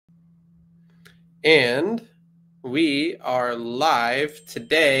And we are live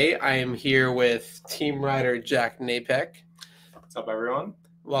today. I am here with team rider Jack Knapek. What's up, everyone?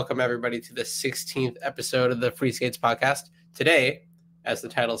 Welcome, everybody, to the 16th episode of the Freeskates podcast. Today, as the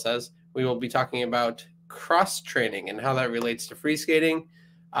title says, we will be talking about cross-training and how that relates to free skating.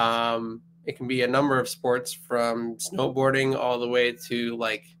 It can be a number of sports, from snowboarding all the way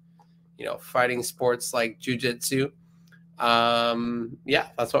to, fighting sports like jiu-jitsu.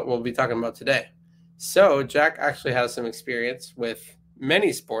 That's what we'll be talking about today. So Jack actually has some experience with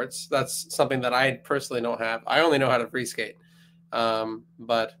many sports. That's something that I personally don't have. I only know how to free skate.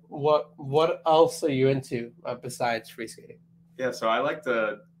 But what else are you into besides free skating? Yeah, so I like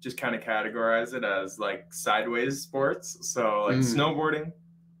to just kind of categorize it as like sideways sports. So like snowboarding,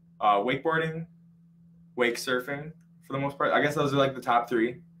 wakeboarding, wake surfing for the most part. I guess those are like the top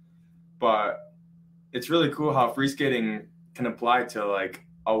three. But it's really cool how free skating can apply to like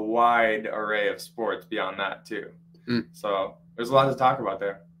a wide array of sports beyond that too. So there's a lot to talk about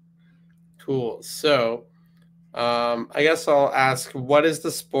there. Cool. So I guess I'll ask, what is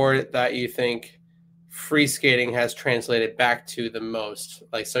the sport that you think free skating has translated back to the most?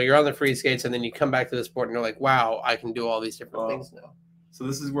 Like, so you're on the free skates and then you come back to the sport and you're like, wow, I can do all these different things now. So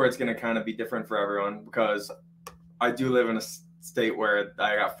this is where it's going to kind of be different for everyone, because I do live in a state where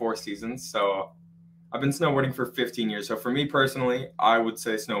I got 4 seasons. So I've been snowboarding for 15 years. So for me personally, I would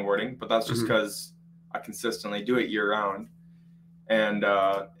say snowboarding, but that's just because I consistently do it year round. And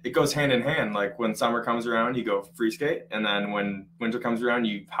it goes hand in hand. Like when summer comes around, you go free skate. And then when winter comes around,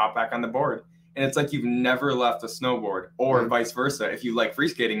 you hop back on the board. And it's like you've never left a snowboard, or vice versa. If you like free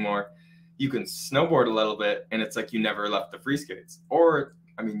skating more, you can snowboard a little bit and it's like you never left the free skates. Or,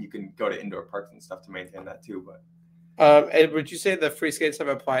 I mean, you can go to indoor parks and stuff to maintain that too. But and would you say the free skates have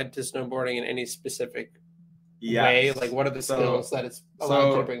applied to snowboarding in any specific way? Like, what are the skills that it's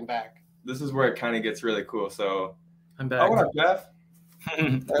allowed you to bring back? This is where it kind of gets really cool. So I'm back. Oh, what up, Jeff?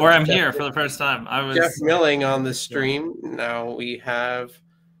 Or I'm here for the first time. I was Jeff Milling on the stream. Now we have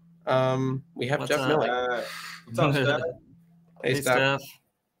Jeff Milling. What's up, Steph? Hey, Steph.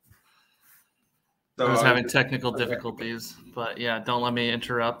 So, I was having technical difficulties, but yeah, don't let me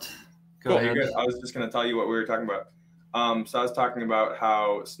interrupt. Go ahead. Good. I was just going to tell you what we were talking about. So I was talking about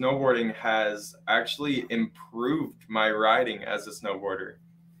how snowboarding has actually improved my riding as a snowboarder.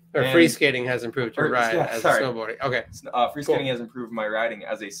 Or free skating has improved your ride as a snowboarder. Okay. Free skating has improved my riding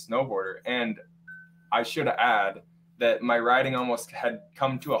as a snowboarder. And I should add that my riding almost had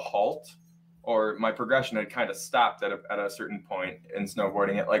come to a halt, or my progression had kind of stopped at a certain point in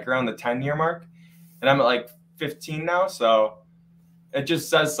snowboarding at like around the 10-year mark. And I'm at like 15 now. So it just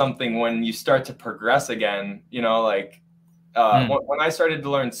says something when you start to progress again, you know, like when I started to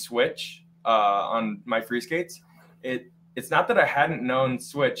learn switch on my free skates, it's not that I hadn't known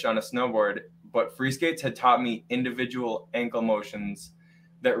switch on a snowboard, but free skates had taught me individual ankle motions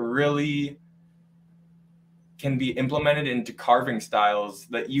that really can be implemented into carving styles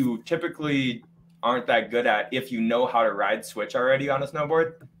that you typically aren't that good at if you know how to ride switch already on a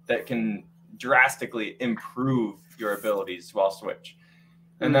snowboard, that can drastically improve your abilities while switch.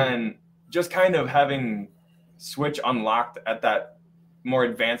 And then just kind of having switch unlocked at that more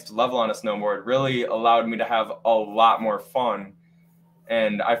advanced level on a snowboard really allowed me to have a lot more fun.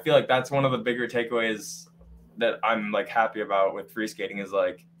 And I feel like that's one of the bigger takeaways that I'm like happy about with free skating, is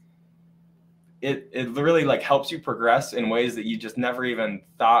like it really like helps you progress in ways that you just never even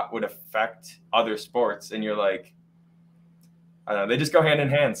thought would affect other sports. And you're like, I don't know, they just go hand in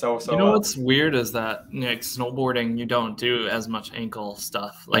hand. So you know what's weird is that like snowboarding, you don't do as much ankle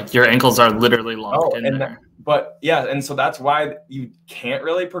stuff. Like your ankles are literally locked in there. But yeah, and so that's why you can't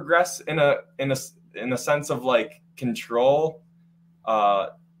really progress in a sense of like control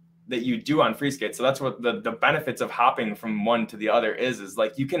that you do on free skate. So that's what the benefits of hopping from one to the other is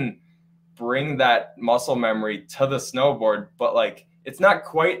like you can bring that muscle memory to the snowboard, but like it's not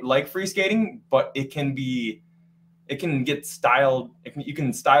quite like free skating, but it can get styled. You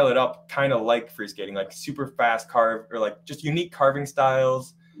can style it up kind of like free skating, like super fast carve, or like just unique carving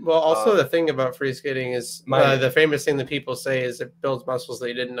styles. Well, also the thing about free skating is the famous thing that people say is it builds muscles that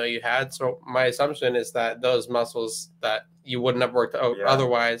you didn't know you had. So my assumption is that those muscles that you wouldn't have worked out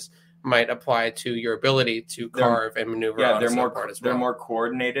otherwise might apply to your ability to carve and maneuver. Yeah, they're more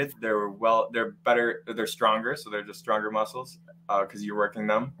coordinated. They're better. They're stronger. So they're just stronger muscles because you're working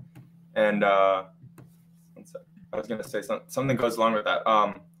them. And I was going to say something goes along with that.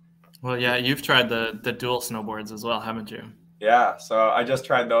 Well, yeah, you've tried the dual snowboards as well, haven't you? Yeah, so I just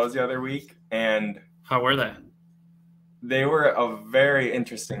tried those the other week, and how were they? They were a very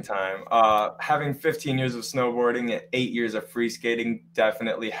interesting time. Having 15 years of snowboarding and 8 years of free skating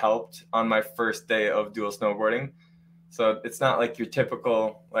definitely helped on my first day of dual snowboarding. So it's not like your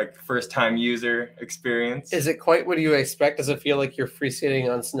typical like first time user experience. Is it quite what you expect? Does it feel like you're free skating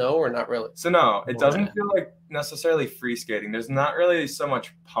on snow or not really? So no, it doesn't feel like necessarily free skating. There's not really so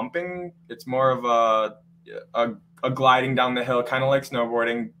much pumping. It's more of a gliding down the hill, kind of like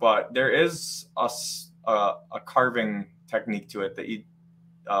snowboarding, but there is a carving technique to it that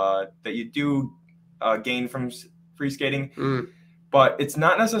you do gain from free skating, but it's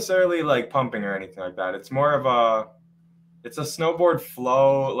not necessarily like pumping or anything like that. It's more of it's a snowboard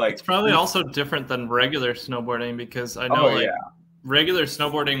flow. Like it's probably also different than regular snowboarding, because I know regular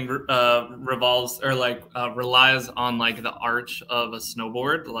snowboarding revolves or relies on like the arch of a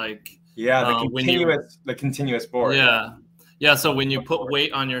snowboard, like the continuous board. Yeah, so when you put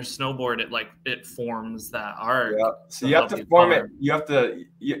weight on your snowboard, it forms that arc. Yeah. So you have to form it.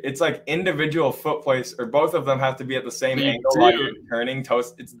 It's like individual foot place, or both of them have to be at the same angle while you're turning toe.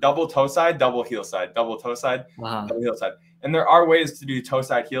 It's double toe side, double heel side, double toe side, double heel side. And there are ways to do toe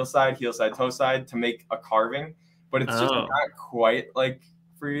side, heel side, toe side to make a carving, but it's just not quite like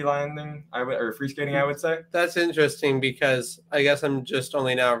free landing, or free skating, I would say. That's interesting, because I guess I'm just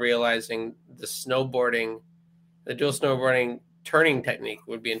only now realizing the dual snowboarding turning technique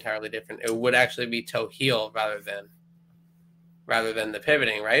would be entirely different. It would actually be toe heel rather than the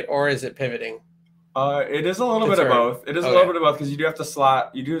pivoting, right? Or is it pivoting? It is a little bit of both. It is a little bit of both, because you do have to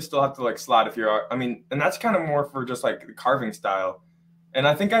slot. You do still have to like slot if you're. I mean, and that's kind of more for just like the carving style. And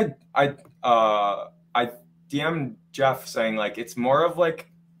I think I DM'd Jeff saying like it's more of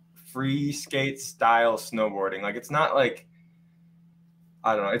like free skate style snowboarding. Like it's not like,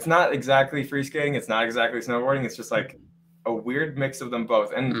 I don't know. It's not exactly free skating. It's not exactly snowboarding. It's just like a weird mix of them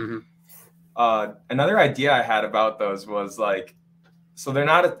both. And another idea I had about those was like, so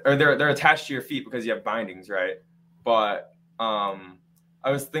they're attached to your feet because you have bindings, right? But I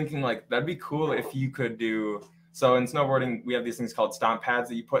was thinking like that'd be cool if you could do. So in snowboarding, we have these things called stomp pads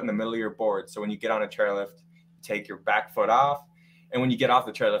that you put in the middle of your board. So when you get on a chairlift, you take your back foot off, and when you get off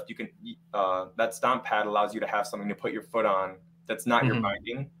the chairlift, you can that stomp pad allows you to have something to put your foot on that's not your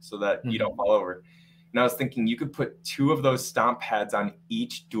binding, so that you don't fall over. And I was thinking you could put 2 of those stomp pads on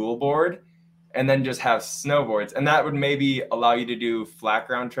each dual board, and then just have snowboards, and that would maybe allow you to do flat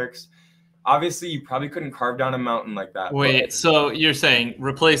ground tricks. Obviously, you probably couldn't carve down a mountain like that. Wait, so you're saying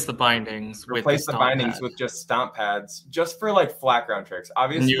replace the bindings with just stomp pads, just for like flat ground tricks.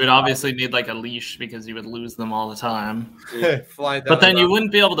 Obviously, and you would obviously need like a leash, because you would lose them all the time. But then you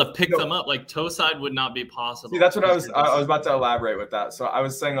wouldn't be able to pick them up. Like toe side would not be possible. See, that's what I was about to elaborate with that. So I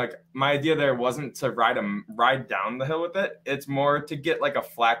was saying like my idea there wasn't to ride down the hill with it. It's more to get like a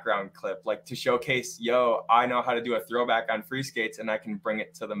flat ground clip, like to showcase, I know how to do a throwback on free skates, and I can bring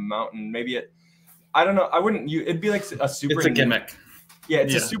it to the mountain. Maybe I don't know. It'd be like a super. It's a gimmick. Yeah,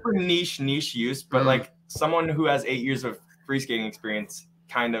 it's a super niche use, but like someone who has 8 years of free skating experience,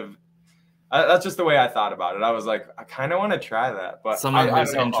 kind of. That's just the way I thought about it. I was like, I kind of want to try that, but someone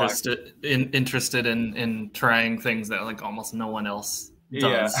who's interested in trying things that like almost no one else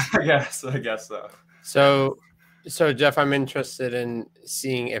does. Yeah, I guess so. So Jeff, I'm interested in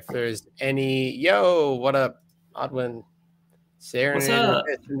seeing if there's any. What up, Odwin? Sarah, what's up?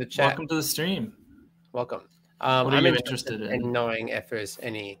 In the chat. Welcome to the stream. Welcome. I'm interested in knowing if there's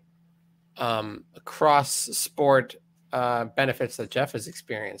any cross sport benefits that Jeff has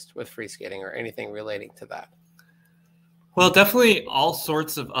experienced with free skating, or anything relating to that. Well, definitely all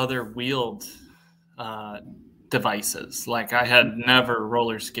sorts of other wheeled devices. Like I had never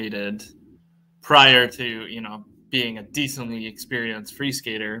roller skated prior to being a decently experienced free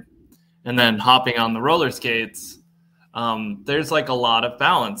skater, and then hopping on the roller skates. There's like a lot of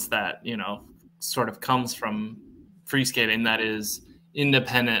balance that sort of comes from free skating that is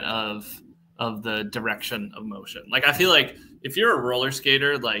independent of the direction of motion. Like I feel like if you're a roller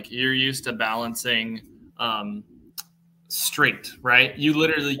skater, like you're used to balancing straight, right? You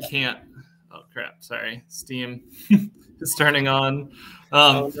literally can't. Oh crap! Sorry, Steam is turning on.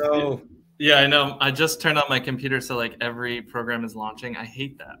 Oh no. Yeah, I know. I just turned on my computer, so like every program is launching. I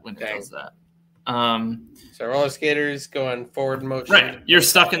hate that when it does that. So roller skaters going forward motion. Right. You're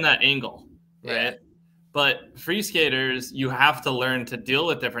stuck in that angle. Right. But free skaters, you have to learn to deal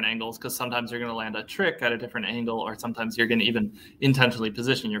with different angles, because sometimes you're going to land a trick at a different angle, or sometimes you're going to even intentionally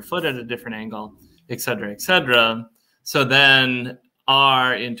position your foot at a different angle, et cetera, et cetera. So then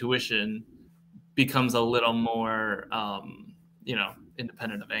our intuition becomes a little more,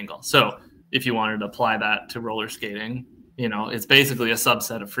 independent of angle. So if you wanted to apply that to roller skating, you know, it's basically a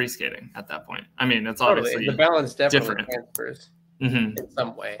subset of free skating at that point. I mean, it's obviously the balance definitely different. transfers Mm-hmm. in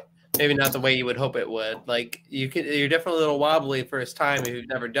some way. Maybe not the way you would hope it would. Like you're definitely a little wobbly first time if you've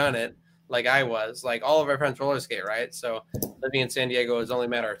never done it. Like I was. Like all of our friends roller skate, right? So living in San Diego is only a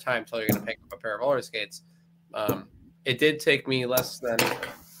matter of time till you're going to pick up a pair of roller skates. It did take me less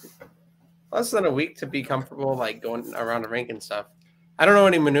than a week to be comfortable, like going around a rink and stuff. I don't know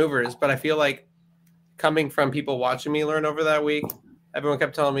any maneuvers, but I feel like coming from people watching me learn over that week, everyone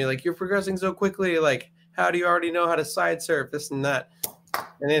kept telling me like, "You're progressing so quickly. Like, how do you already know how to side surf this and that?"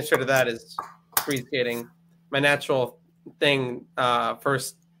 And the answer to that is free skating. My natural thing,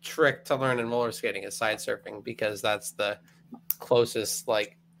 first trick to learn in roller skating is side surfing, because that's the closest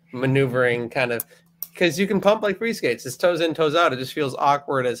like maneuvering kind of, because you can pump like free skates. It's toes in, toes out. It just feels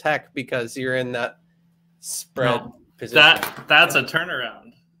awkward as heck because you're in that spread position. That's a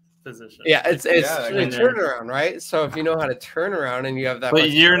turnaround position. Yeah, it's a when turnaround, right? So if you know how to turn around and you have that, but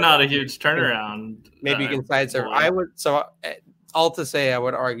you're not a huge turnaround. Maybe you can side surf. I would. So all to say, I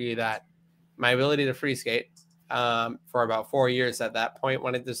would argue that my ability to free skate for about 4 years at that point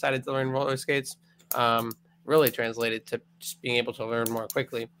when I decided to learn roller skates really translated to just being able to learn more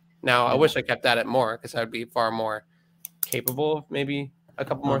quickly. Now, I wish I kept at it more because I would be far more capable of maybe a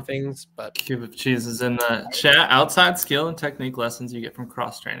couple more things. But Cube of Cheese is in the chat. Outside skill and technique lessons you get from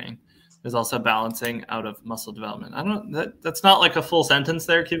cross training. There's also balancing out of muscle development. I don't. That's not like a full sentence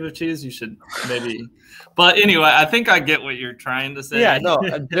there, Cube of Cheese. You should maybe. But anyway, I think I get what you're trying to say. Yeah, no,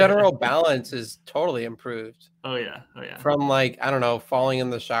 general balance is totally improved. Oh yeah. From like, I don't know, falling in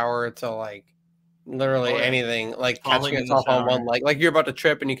the shower to like literally anything, like falling catching yourself on one leg, like you're about to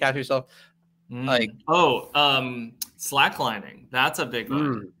trip and you catch yourself. Like slacklining. That's a big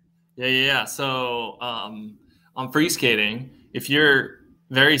one. Yeah. So on free skating, if you're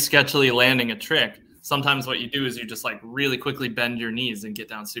very sketchily landing a trick, sometimes what you do is you just like really quickly bend your knees and get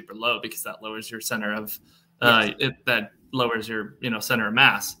down super low, because that lowers your center of that lowers your center of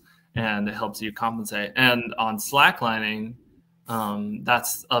mass, and it helps you compensate. And on slacklining,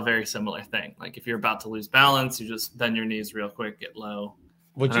 that's a very similar thing. Like if you're about to lose balance, you just bend your knees real quick, get low.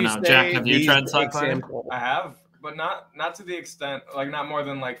 Would you say, Jack, have you tried slacklining? I have, but not to the extent, like not more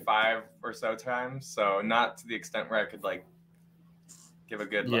than like 5 or so times. So not to the extent where I could like give a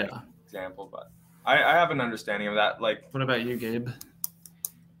good example, but I have an understanding of that. Like, what about you, Gabe?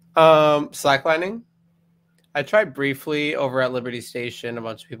 Slacklining. I tried briefly over at Liberty Station. A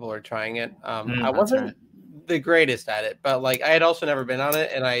bunch of people were trying it. I wasn't the greatest at it, but like I had also never been on it,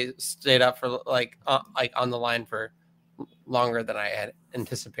 and I stayed up for like on the line for longer than I had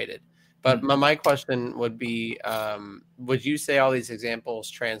anticipated. But my question would be, would you say all these examples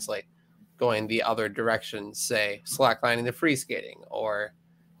translate going the other direction, say slacklining to free skating, or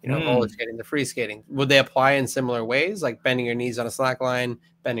roller skating to free skating? Would they apply in similar ways, like bending your knees on a slack line,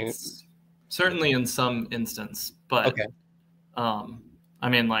 bending? Certainly in some instance, but okay. I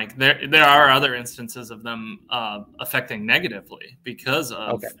mean, like there are other instances of them affecting negatively because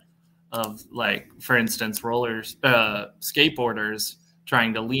of like, for instance, skateboarders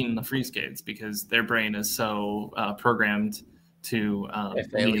trying to lean the free skates because their brain is so programmed to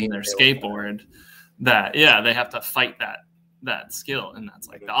lean their skateboard that they have to fight that skill, and that's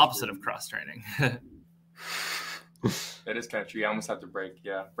like the opposite of cross training. That is kind of true. You almost have to break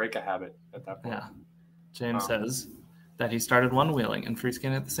a habit at that point. Yeah. James says that he started one wheeling and free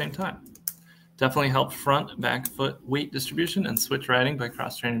skating at the same time. Definitely helped front, back foot weight distribution and switch riding by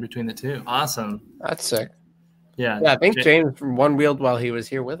cross training between the two. Awesome. That's sick. Yeah. I think James one wheeled while he was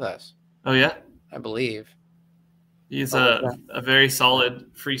here with us. Oh yeah, I believe. He's a very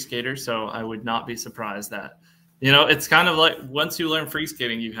solid free skater, so I would not be surprised that it's kind of like once you learn free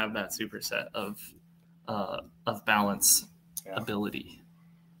skating, you have that superset of balance ability.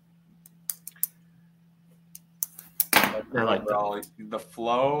 Overall, the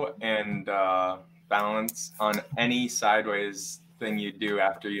flow and balance on any sideways thing you do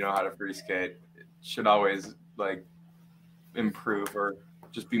after you know how to free skate should always like improve or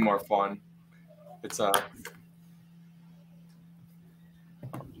just be more fun. It's I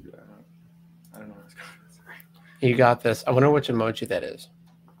don't know. You got this. I wonder which emoji that is.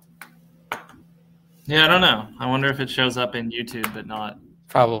 Yeah, I don't know. I wonder if it shows up in YouTube, but not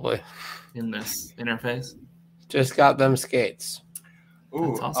probably in this interface. Just got them skates.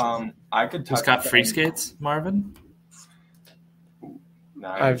 Ooh, awesome. I could just got free skates, Marvin.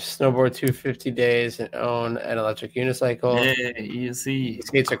 Nice. I've snowboarded 250 days and own an electric unicycle. Hey, easy.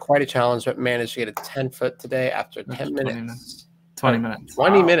 Skates are quite a challenge, but managed to get a 10-foot today after 10 minutes. 20 minutes.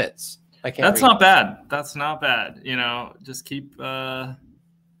 20 minutes. I can't. That's not bad. That's not bad. Just keep paying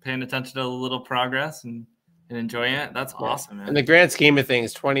attention to a little progress, and and enjoying it. That's awesome, man. In the grand scheme of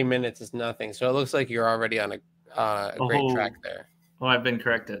things, 20 minutes is nothing. So it looks like you're already on a great track there. Oh, I've been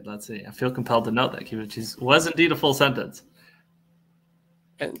corrected. Let's see. I feel compelled to note that which was indeed a full sentence.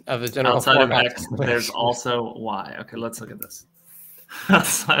 And of the general outside of X, there's also Y. Okay, let's look at this.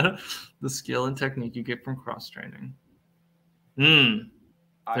 Outside of the skill and technique you get from cross training.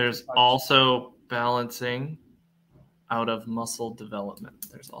 There's also balancing out of muscle development.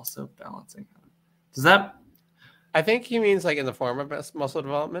 There's also balancing. Does that? I think he means like in the form of muscle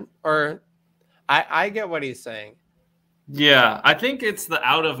development, or I get what he's saying. Yeah, I think it's the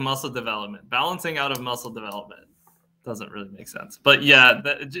out of muscle development. Balancing out of muscle development doesn't really make sense. But yeah,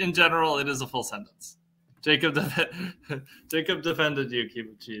 in general, it is a full sentence. Jacob defended you, Cube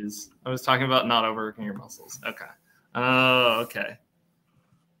of Cheese. I was talking about not overworking your muscles. Okay. Oh, okay.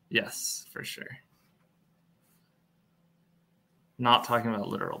 Yes, for sure. Not talking about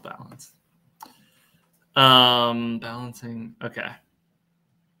literal balance. Balancing. Okay.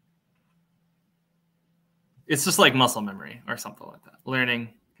 It's just like muscle memory or something like that.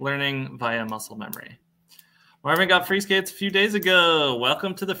 Learning via muscle memory. Marvin got Freeskates a few days ago.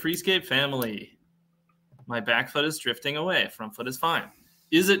 Welcome to the Freeskate family. My back foot is drifting away. Front foot is fine.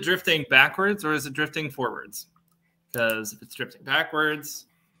 Is it drifting backwards or is it drifting forwards? Because if it's drifting backwards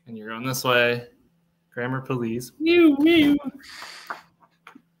and you're going this way, grammar police. If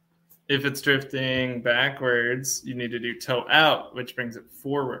it's drifting backwards, you need to do toe out, which brings it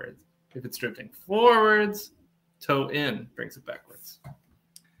forward. If it's drifting forwards, toe in brings it backwards.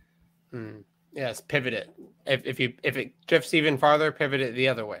 Yes, pivot it. If it drifts even farther, pivot it the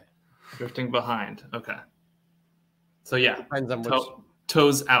other way. Drifting behind. Okay. So yeah, depends on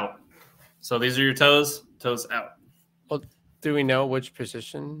toes out. So these are your toes. Toes out. Well, do we know which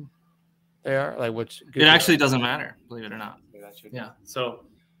position they are? Like which? It actually doesn't matter, believe it or not. Yeah. So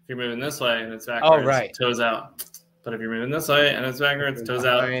if you're moving this way and it's backwards, right. Toes out. But if you're moving this way and it's backwards, toes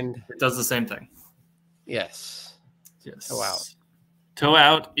out. It does the same thing. Yes. Toe out. Toe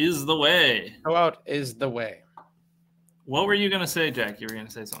out is the way. Toe out is the way. What were you going to say, Jack? You were going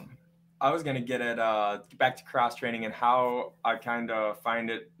to say something. I was going to get back to cross training and how I kind of find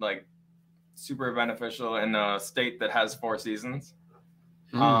it like super beneficial in a state that has 4 seasons.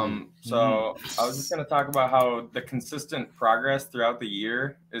 So I was just going to talk about how the consistent progress throughout the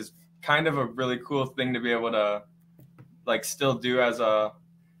year is kind of a really cool thing to be able to like still do as a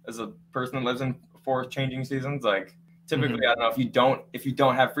person that lives in 4 changing seasons. Like typically, I don't know, if you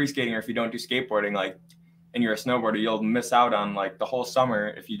don't have free skating or if you don't do skateboarding, like, and you're a snowboarder, you'll miss out on like the whole summer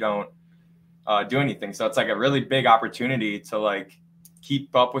if you don't do anything. So it's like a really big opportunity to like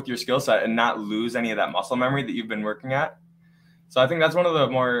keep up with your skill set and not lose any of that muscle memory that you've been working at. So I think that's one of the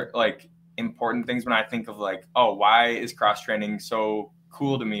more like important things when I think of like, oh, why is cross training so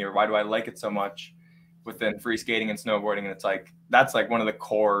cool to me, or why do I like it so much within free skating and snowboarding? And it's like that's like one of the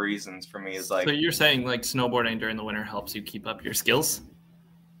core reasons for me is like. So you're saying like snowboarding during the winter helps you keep up your skills?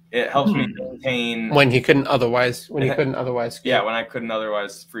 It helps me maintain when you couldn't otherwise skate. Yeah, when I couldn't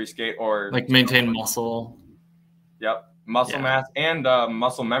otherwise free skate or like maintain muscle. Yep, muscle mass and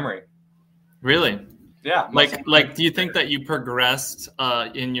muscle memory. Really? Yeah. Like, do you think that you progressed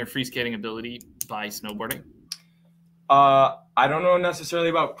in your free skating ability by snowboarding? I don't know necessarily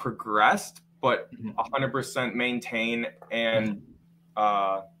about progressed, but 100% maintain and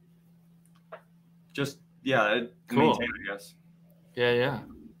just cool. maintain, I guess. Yeah.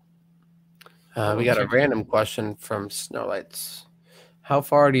 We got a random question from Snowlights. How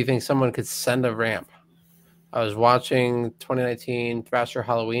far do you think someone could send a ramp? I was watching 2019 Thrasher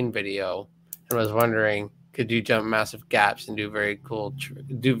Halloween video and was wondering, could you jump massive gaps and do very cool,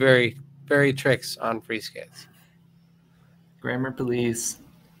 very tricks on free skates? Grammar police.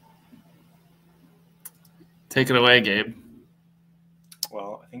 Take it away, Gabe.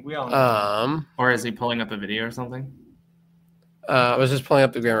 Well, I think we all know. Or is he pulling up a video or something? I was just pulling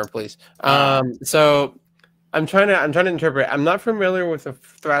up the grammar police. So I'm trying to interpret. I'm not familiar with the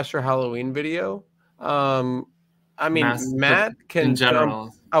Thrasher Halloween video. I mean, Matt can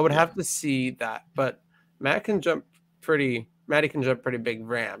jump. I would have to see that, but Matt can jump pretty. Matty can jump pretty big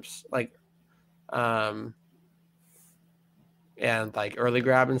ramps, like, and like early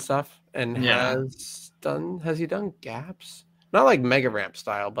grab and stuff. And has he done gaps? Not like mega ramp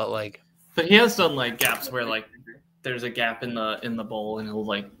style, but like. But he has done like gaps where like there's a gap in the bowl and he'll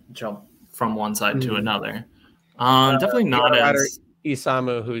like jump from one side to another. Definitely not as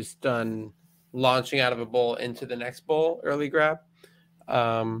Isamu, who's done launching out of a bowl into the next bowl early grab.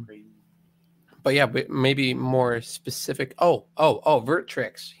 But yeah, maybe more specific. Vert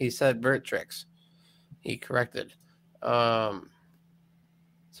tricks. He said vert tricks. He corrected. So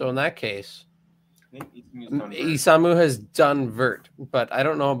in that case, think Isamu's done vert. Isamu has done vert, but I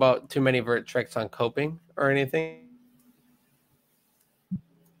don't know about too many vert tricks on coping or anything.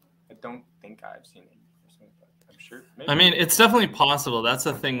 I don't think I've seen it personally, but I'm sure. Maybe. I mean, it's definitely possible. That's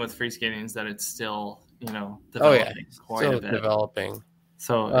the thing with freeskating is that it's still, developing quite Still a bit. developing.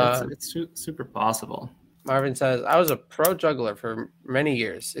 So it's super possible. Marvin says, I was a pro juggler for many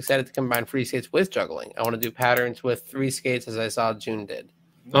years. Excited to combine free skates with juggling. I want to do patterns with 3 skates as I saw June did.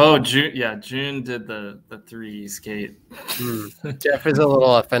 Oh, June. Yeah, June did the 3 skate. Jeff is a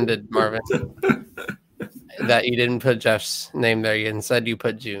little offended, Marvin, that you didn't put Jeff's name there. Instead, you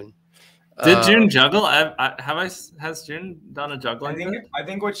put June. Did June juggle? Has June done a juggling? I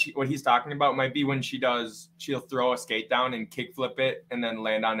think what he's talking about might be when she'll throw a skate down and kick flip it and then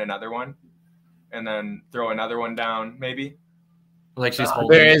land on another one. And then throw another one down, maybe. Like she's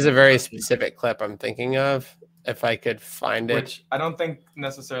holding. There is a very specific clip I'm thinking of. If I could find it, which I don't think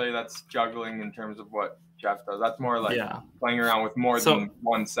necessarily that's juggling in terms of what Jeff does. That's more like playing around with more than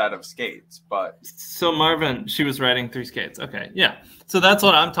one set of skates. But so Marvin, she was riding 3 skates. Okay, yeah. So that's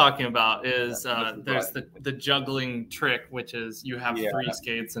what I'm talking about. Is there's the juggling trick, which is you have 3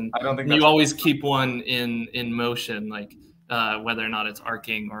 skates, and I don't think you always keep one in motion, like whether or not it's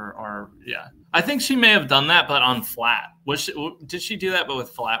arcing or. I think she may have done that, but on flat. Did she do that, but with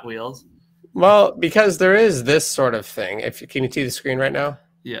flat wheels? Well, because there is this sort of thing. Can you see the screen right now?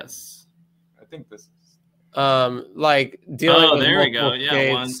 Yes. I think this is like dealing with there we go. skates,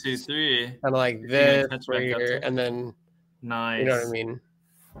 Yeah, 1, 2, 3. Kind of like this right here, and then nice. You know what I mean?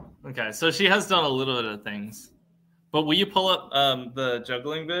 Okay, so she has done a little bit of things. But will you pull up the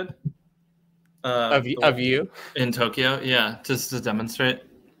juggling vid? Of you? In Tokyo? Yeah, just to demonstrate.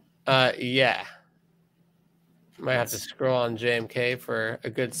 Yeah. Might have to scroll on JMK for a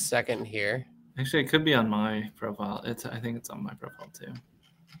good second here. Actually, it could be on my profile. I think it's on my profile too.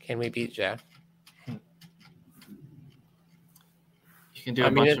 Can we beat Jeff? You can do a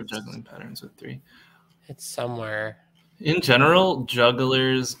bunch of juggling patterns with 3. It's somewhere. In general,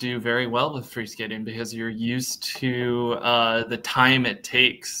 jugglers do very well with free skating because you're used to the time it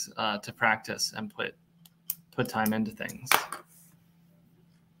takes to practice and put time into things.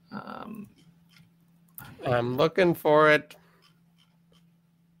 I'm looking for it,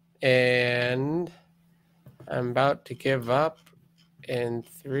 and I'm about to give up in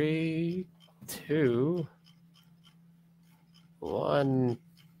 3, 2, 1.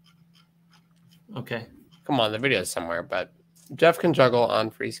 Okay. Come on, the video's somewhere, but Jeff can juggle on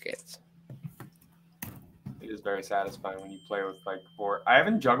free skates. It is very satisfying when you play with like 4. I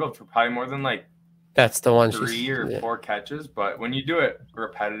haven't juggled for probably more than like that's the one 3 or 4 catches, but when you do it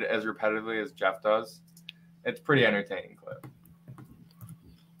repetitively as Jeff does, it's pretty entertaining clip.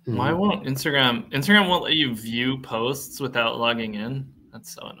 Why won't Instagram won't let you view posts without logging in?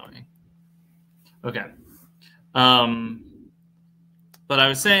 That's so annoying. Okay. But I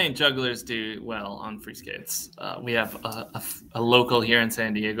was saying jugglers do well on free skates. We have a local here in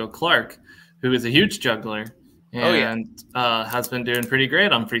San Diego, Clark, who is a huge juggler and has been doing pretty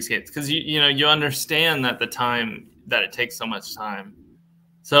great on free skates because you understand that it takes so much time.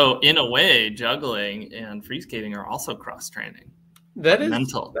 So in a way, juggling and free skating are also cross training.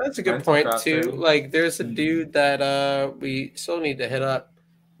 Mental. That's a good point too. Like there's a dude that we still need to hit up.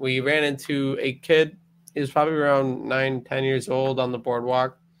 We ran into a kid. He was probably around 9-10 years old on the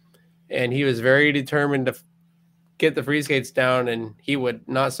boardwalk, and he was very determined to get the free skates down, and he would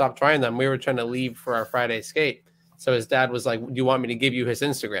not stop trying them. We were trying to leave for our Friday skate. So his dad was like, do you want me to give you his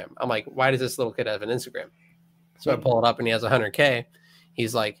Instagram? I'm like, why does this little kid have an Instagram? So I pull it up, and he has 100K.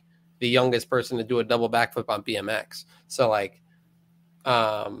 He's like the youngest person to do a double backflip on BMX. So like,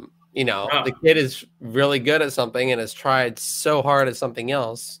 the kid is really good at something and has tried so hard at something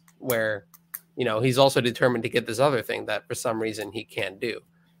else where, he's also determined to get this other thing that for some reason he can't do.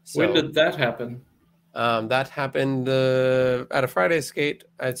 So, when did that happen? That happened at a Friday skate,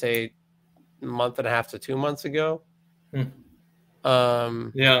 I'd say a month and a half to 2 months ago.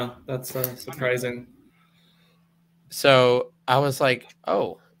 Yeah, that's surprising. So I was like,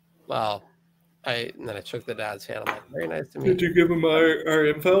 oh, well, and then I shook the dad's hand. I'm like, very nice to meet you. Did you give him our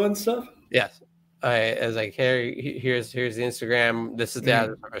info and stuff? Yes. I was like, hey, here's the Instagram. This is the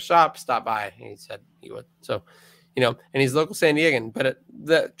address of our shop. Stop by. And he said he would. So, and he's local San Diegan. But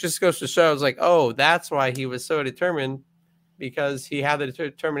that just goes to show, it's like, oh, that's why he was so determined, because he had the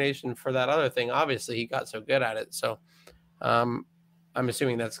determination for that other thing. Obviously, he got so good at it. So I'm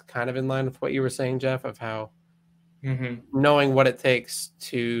assuming that's kind of in line with what you were saying, Jeff, of how knowing what it takes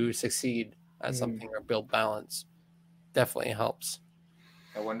to succeed at something or build balance definitely helps.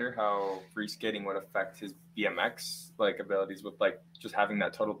 I wonder how free skating would affect his BMX like abilities with like just having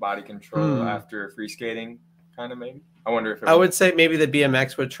that total body control after free skating, kind of maybe. I wonder if it I would say maybe the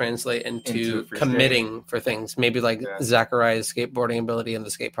BMX would translate Into into free committing skating. for things. Maybe like Yeah. Zachariah's skateboarding ability in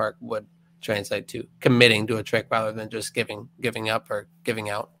the skate park would translate to committing to a trick rather than just giving up or giving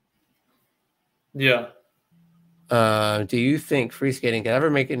out. Yeah. Do you think free skating could ever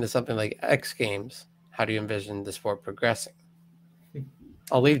make it into something like X Games? How do you envision the sport progressing?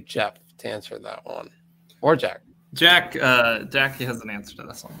 I'll leave Jeff to answer that one, or Jack. Jack has an answer to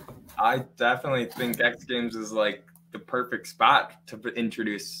this one. I definitely think X Games is like the perfect spot to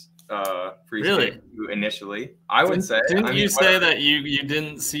introduce free skating to initially. I would say. Didn't you say that you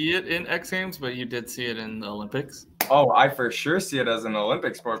didn't see it in X Games, but you did see it in the Olympics? Oh, I for sure see it as an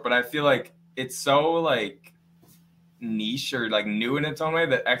Olympic sport, but I feel like it's so like niche or like new in its own way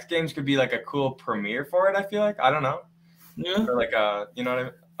that X Games could be like a cool premiere for it. I feel like, I don't know. Yeah. Or like you know what I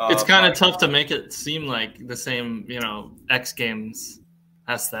mean? It's kind of tough to make it seem like the same, X Games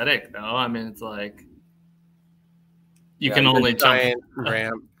aesthetic, though. I mean, it's like you can only jump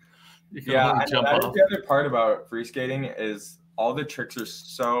ramp. And that is the other part about free skating is all the tricks are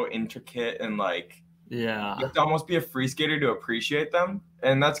so intricate and like you have to almost be a free skater to appreciate them,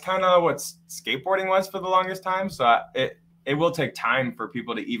 and that's kind of what skateboarding was for the longest time. So it will take time for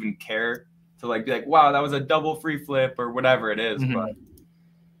people to even care to like be like, wow, that was a double free flip or whatever it is. Mm-hmm. But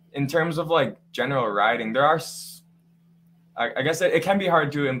in terms of like general riding, there are, I guess it can be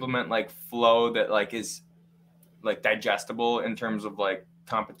hard to implement like flow that like is like digestible in terms of like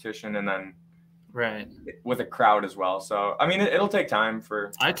competition and then with a crowd as well. So I mean, it'll take time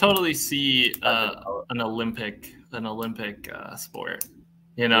for. I totally see an Olympic sport.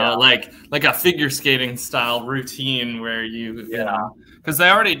 Like a figure skating style routine where you know, because they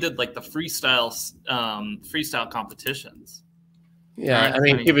already did like the freestyle competitions. Yeah, I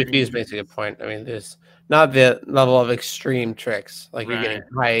mean, QBT is basically a point. I mean, there's not the level of extreme tricks like you're getting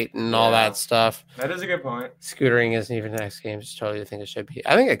height and all that stuff. That is a good point. Scootering isn't even X Games. It's totally the thing it should be.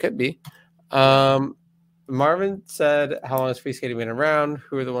 I think it could be. Marvin said, "How long has free skating been around?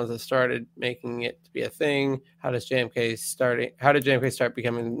 Who are the ones that started making it to be a thing? How did JMK start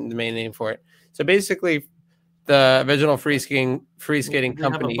becoming the main name for it?" So basically, the original free skating company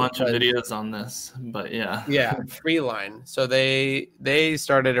have a bunch of videos on this, but Freeline. So they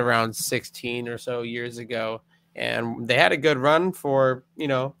started around 16 or so years ago, and they had a good run for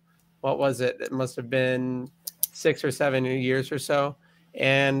what was it? It must have been 6 or 7 years or so.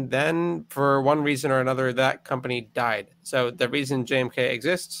 And then for one reason or another, that company died. So the reason JMK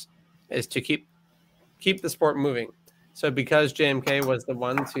exists is to keep the sport moving. So because JMK was the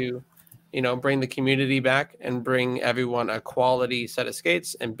one to, bring the community back and bring everyone a quality set of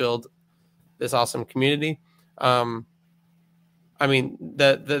skates and build this awesome community. I mean,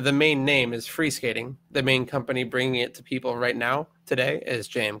 the main name is Freeskating. The main company bringing it to people right now today is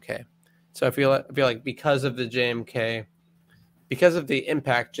JMK. So I feel like because of the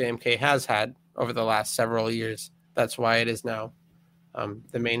impact JMK has had over the last several years, that's why it is now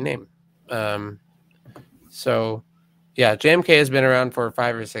the main name. JMK has been around for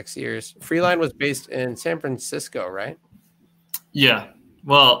 5 or 6 years. Freeline was based in San Francisco, right? Yeah.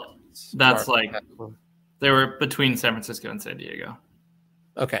 Well, that's they were between San Francisco and San Diego.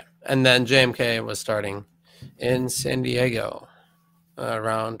 Okay. And then JMK was starting in San Diego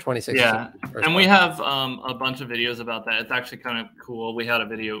around 2016. Yeah. And we have a bunch of videos about that. It's actually kind of cool. We had a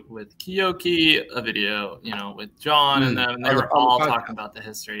video with Kiyoki, a video, with John, and then they were all talking about the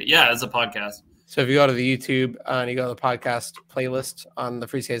history. Yeah, as a podcast. So if you go to the YouTube and you go to the podcast playlist on the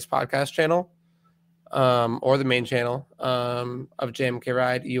Freeskates podcast channel or the main channel of JMK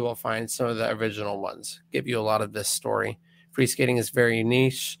Ride, you will find some of the original ones. Give you a lot of this story. Free skating is very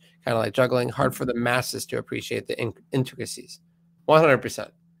niche, kind of like juggling, hard for the masses to appreciate the intricacies.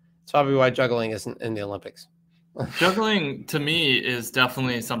 100%. It's probably why juggling isn't in the Olympics. Juggling to me is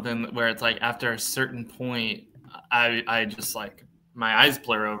definitely something where it's like after a certain point, I just like my eyes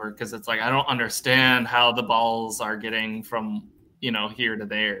blur over because it's like I don't understand how the balls are getting from here to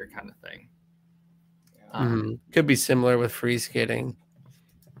there kind of thing. Could be similar with free skating.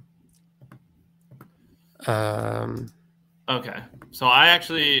 Okay, so I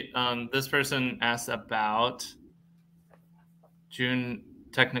actually this person asked about June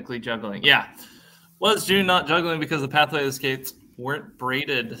technically juggling. Yeah, was June not juggling because the pathway of the skates weren't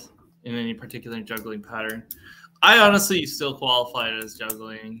braided in any particular juggling pattern? I honestly still qualify it as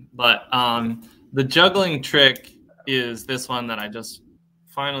juggling, but the juggling trick is this one that I just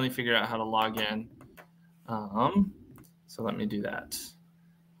finally figured out how to log in. So let me do that.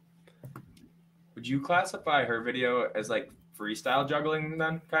 Would you classify her video as like freestyle juggling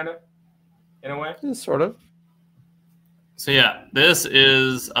then, kind of, in a way. Sort of. So yeah, this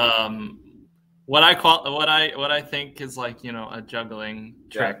is what I think is like, you know, a juggling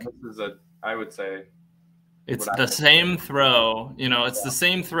trick. Yeah, this is I would say it's the same throw, you know, it's the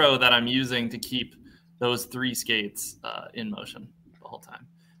same throw that I'm using to keep those 3 skates in motion the whole time.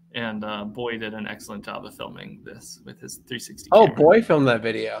 And Boy did an excellent job of filming this with his 360 camera. Boy filmed that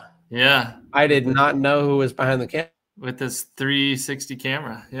video. Yeah. I did not know who was behind the camera. With this 360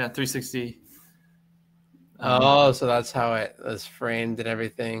 camera. Yeah, 360. So that's how it was framed and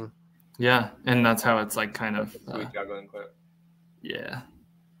everything. Yeah, and that's how it's like kind of sweet juggling clip. Yeah.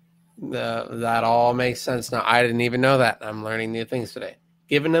 That all makes sense now. I didn't even know that. I'm learning new things today.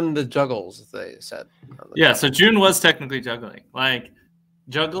 Giving them the juggles, they said. Yeah, so June was technically juggling. Like,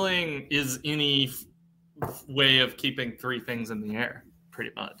 juggling is any way of keeping 3 things in the air,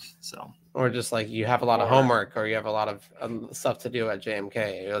 pretty much. So, or just like you have a lot of homework, or you have a lot of stuff to do at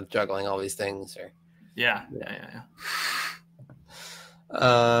JMK. You're juggling all these things, or yeah.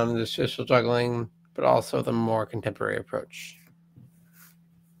 The social juggling, but also the more contemporary approach.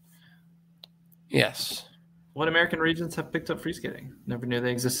 Yes. What American regions have picked up free skating? Never knew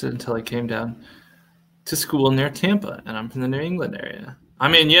they existed until I came down to school near Tampa, and I'm from the New England area. I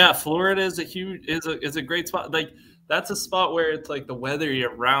mean, yeah, Florida is a great spot. Like, that's a spot where it's like the weather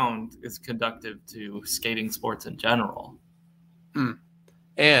year round is conducive to skating sports in general.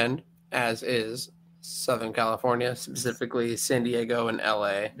 And as is Southern California, specifically San Diego and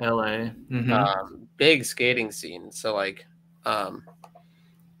LA. Mm-hmm. Big skating scene. So like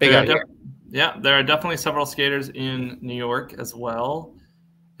big out here. Yeah, there are definitely several skaters in New York as well.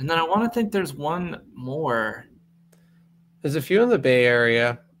 And then I want to think there's one more. There's a few in the Bay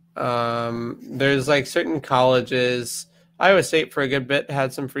Area. There's like certain colleges. Iowa State for a good bit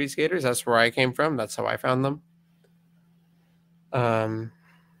had some free skaters. That's where I came from. That's how I found them.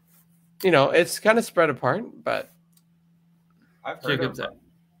 You know, it's kind of spread apart, but I've heard of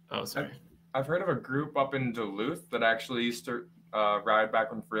a group up in Duluth that actually used to ride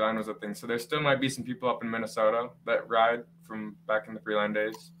back when Freeline was a thing. So there still might be some people up in Minnesota that ride from back in the Freeline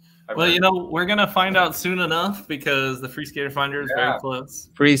days. Well, you know, we're going to find out soon enough because the Free Skater Finder is very close.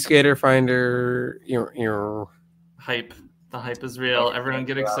 Free Skater Finder, your hype. The hype is real. Everyone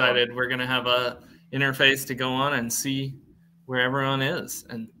get excited. We're going to have a interface to go on and see where everyone is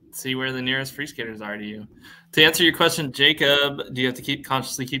and see where the nearest free skaters are to you. To answer your question, Jacob, do you have to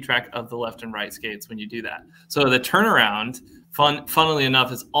consciously keep track of the left and right skates when you do that? So the turnaround, funnily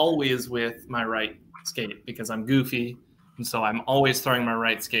enough, is always with my right skate because I'm goofy. And so I'm always throwing my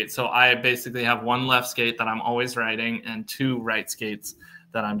right skate. So I basically have 1 left skate that I'm always riding and 2 right skates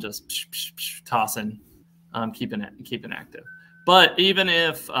that I'm just tossing, keeping active. But even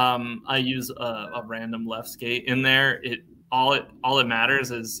if I use a random left skate in there, all it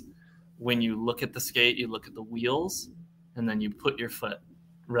matters is when you look at the skate, you look at the wheels, and then you put your foot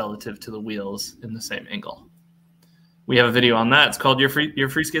relative to the wheels in the same angle. We have a video on that. It's called "Your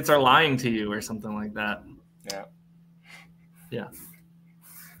Free Skates Are Lying to You" or something like that. Yeah.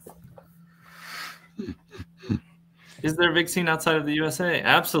 Is there a big scene outside of the USA?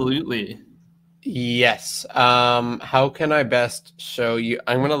 Absolutely. Yes. How can I best show you?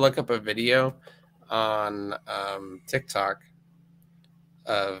 I'm going to look up a video on TikTok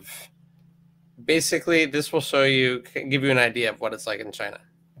of basically this will show you, give you an idea of what it's like in China.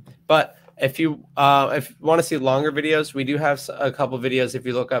 But if you want to see longer videos, we do have a couple videos. If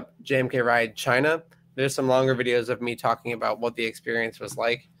you look up JMK Ride China, there's some longer videos of me talking about what the experience was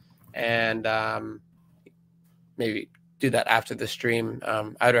like, and maybe do that after the stream.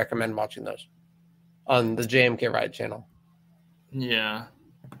 I'd recommend watching those on the JMK Ride channel. Yeah.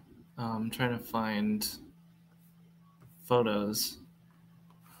 I'm trying to find photos.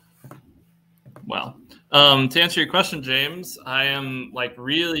 Well, to answer your question, James, I am like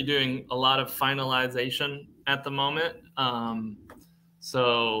really doing a lot of finalization at the moment.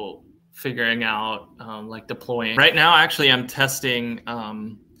 So figuring out like deploying. Right now, actually, I'm testing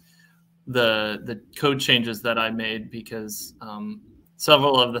the code changes that I made because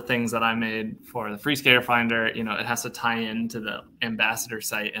several of the things that I made for the Free Skater Finder, you know, it has to tie into the ambassador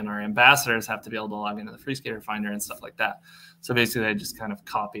site, and our ambassadors have to be able to log into the Free Skater Finder and stuff like that. So basically, I just kind of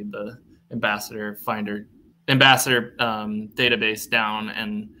copied the ambassador database down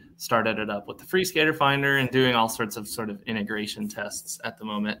and started it up with the Free Skater Finder and doing all sorts of sort of integration tests at the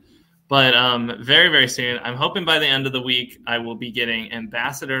moment. But very, very soon, I'm hoping by the end of the week, I will be getting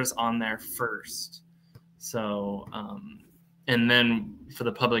ambassadors on there first. So, and then for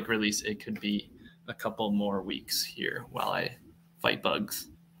the public release, it could be a couple more weeks here while I fight bugs.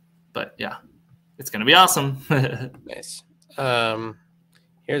 But yeah, it's going to be awesome. Nice.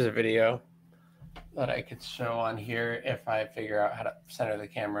 Here's a video that I could show on here if I figure out how to center the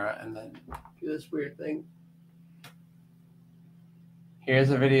camera and then do this weird thing. Here's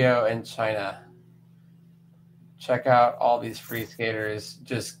a video in China. Check out all these free skaters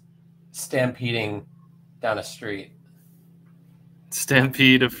just stampeding down a street.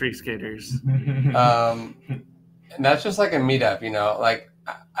 Stampede of free skaters. And that's just like a meetup, you know, like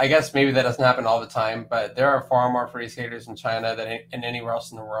I guess maybe that doesn't happen all the time, but there are far more free skaters in China than in anywhere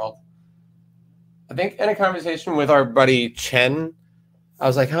else in the world. I think in a conversation with our buddy Chen, I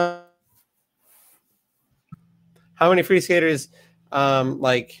was like, how many free skaters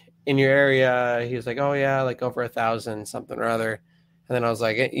like in your area? He was like, oh yeah, like over 1,000 something or other. And then I was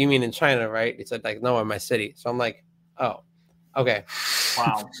like, you mean in China, right? He said like, no, in my city. So I'm like, oh, okay.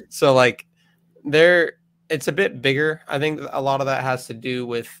 Wow. So like it's a bit bigger. I think a lot of that has to do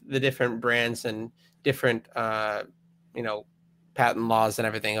with the different brands and different patent laws and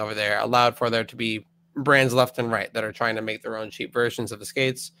everything over there allowed for there to be brands left and right that are trying to make their own cheap versions of the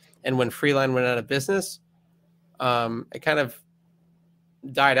skates. And when Freeline went out of business, it kind of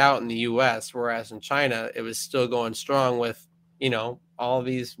died out in the US, whereas in China it was still going strong with all of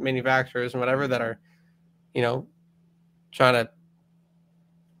these manufacturers and whatever that are trying to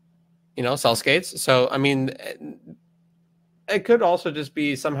sell skates. So I mean, it could also just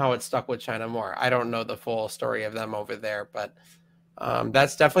be somehow it's stuck with China more. I don't know the full story of them over there, but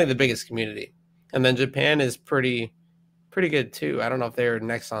that's definitely the biggest community. And then Japan is pretty good too. I don't know if they're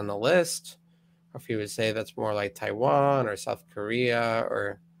next on the list, or if you would say that's more like Taiwan or South Korea,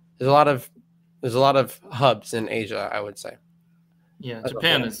 or there's a lot of hubs in Asia, I would say. Yeah,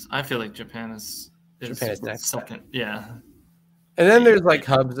 Japan is. I feel like Japan is next. Second, yeah. And then there's like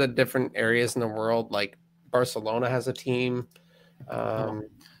hubs at different areas in the world. Like Barcelona has a team.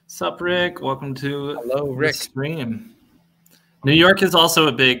 Sup, Rick? Welcome to Rick. The stream. New York is also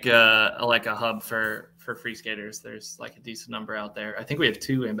a big like a hub for free skaters. There's like a decent number out there. I think we have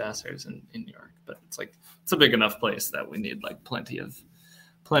 2 ambassadors in New York, but it's a big enough place that we need like plenty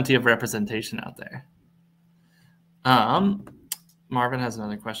of representation out there. Marvin has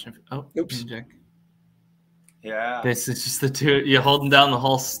another question. Oh, oops. Jack. Yeah. This is just the two. You're holding down the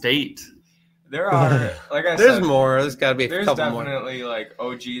whole state. There are, like I said, there's more. There's got to be a couple more. There's definitely like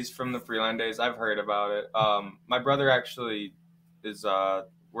OGs from the Freeline days. I've heard about it. My brother actually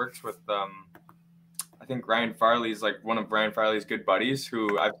works with I think Ryan Farley's like one of Ryan Farley's good buddies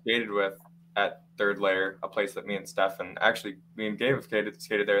who I've skated with at Third Layer, a place that me and Gabe have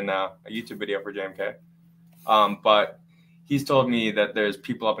skated there now, a YouTube video for JMK. But he's told me that there's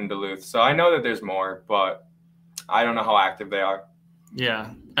people up in Duluth, so I know that there's more, but I don't know how active they are.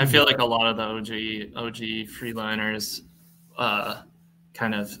 Yeah, I feel like a lot of the OG Freeliners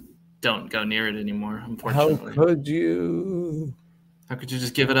kind of don't go near it anymore, unfortunately. How could you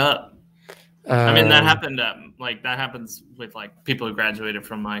just give it up? I mean, that happened. That happens with like people who graduated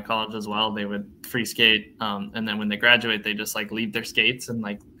from my college as well. They would free skate, and then when they graduate, they just like leave their skates and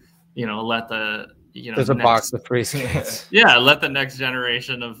like, let the there's a box of free skates. Yeah, let the next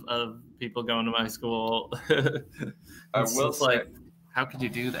generation of people go into my school. I will say, like, how could you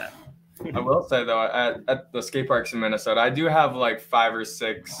do that? I will say though, at the skate parks in Minnesota, I do have like 5 or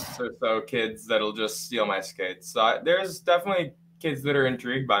 6 or so kids that'll just steal my skates. So there's definitely kids that are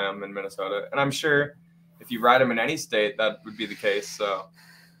intrigued by them in Minnesota, and I'm sure if you ride them in any state, that would be the case. So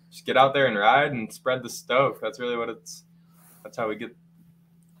just get out there and ride and spread the stoke. That's really what it's. That's how we get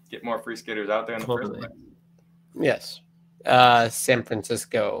more free skaters out there in the first place. Yes. San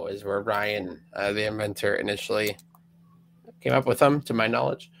Francisco is where Ryan, the inventor, initially came up with them, to my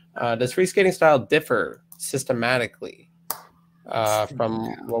knowledge. Does free skating style differ systematically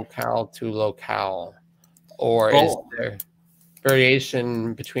from locale to locale? Or is there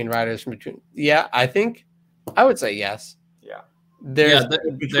variation between riders? Yeah, I would say yes. Yeah. There's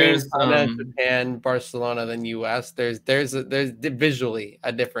China, Japan, Barcelona, then US. There's visually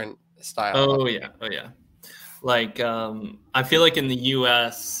a different style. Oh yeah. Like I feel like in the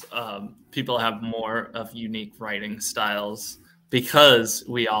US, people have more of unique writing styles because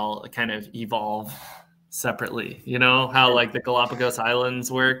we all kind of evolve separately. You know how like the Galapagos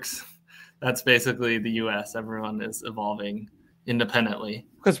Islands works? That's basically the US. Everyone is evolving independently.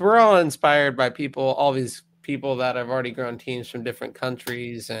 Because we're all inspired by all these people that have already grown teams from different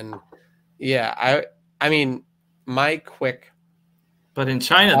countries. And yeah, I mean, But in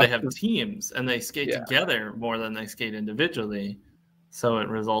China, they have teams and they skate together more than they skate individually. So it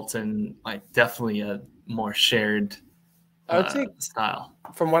results in like definitely a more shared I would say style.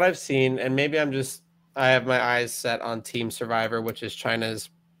 From what I've seen, and maybe I have my eyes set on Team Survivor, which is China's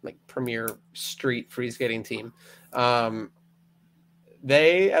like premier street free skating team.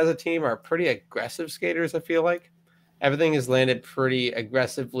 they as a team are pretty aggressive skaters. I feel like everything is landed pretty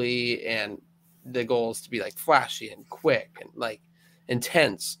aggressively, and the goal is to be like flashy and quick and like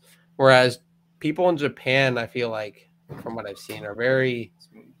intense. Whereas people in Japan, I feel like, from what I've seen, are very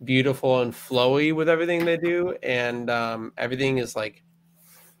beautiful and flowy with everything they do, and everything is like,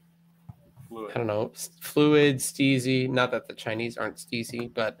 I don't know, fluid, steezy. Not that the Chinese aren't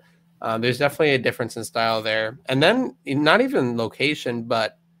steezy, but there's definitely a difference in style there. And then not even location,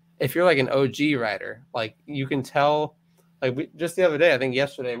 but if you're like an OG rider, like you can tell. Like just the other day, I think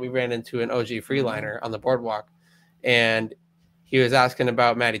yesterday, we ran into an OG freeliner on the boardwalk, and he was asking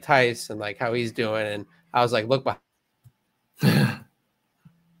about Matty Tice and like how he's doing, and I was like, look behind.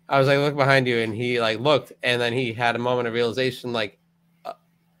 I was like, look behind you, and he like looked, and then he had a moment of realization, like,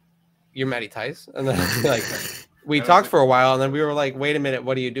 you're Matty Tice, and then like we talked for a while, and then we were like, wait a minute,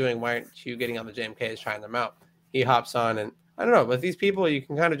 what are you doing? Why aren't you getting on the JMKs trying them out? He hops on, and I don't know, with these people, you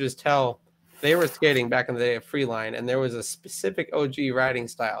can kind of just tell they were skating back in the day of freeline, and there was a specific OG riding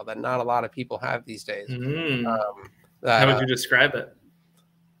style that not a lot of people have these days. How would you describe it?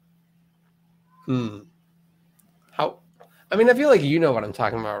 How? I mean, I feel like you know what I'm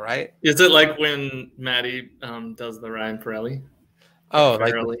talking about, right? Is it like when Matty does the Ryan Pirelli? Oh,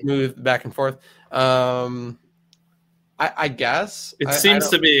 like smooth back and forth. I guess it seems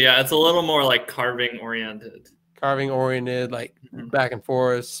to be. Yeah, it's a little more like carving oriented, like back and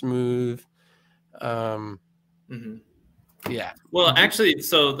forth, smooth. Yeah. Well, actually,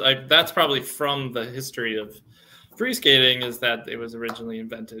 so that's probably from the history of free skating, is that it was originally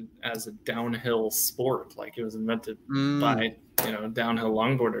invented as a downhill sport. Like it was invented by downhill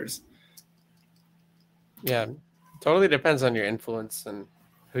longboarders. Yeah, totally depends on your influence and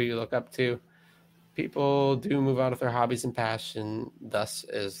who you look up to. People do move out of their hobbies and passion. Thus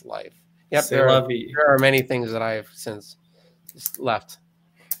is life. Yep, there are many things that I've since just left.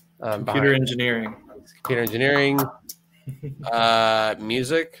 Computer engineering,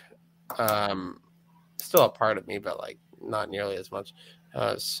 music, still a part of me, but like not nearly as much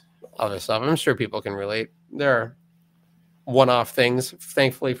as other stuff. I'm sure people can relate. There are one-off things.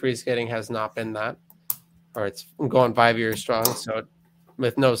 Thankfully, free skating has not been that, or it's going 5 years strong, so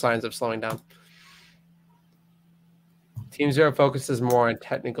with no signs of slowing down. Team Zero focuses more on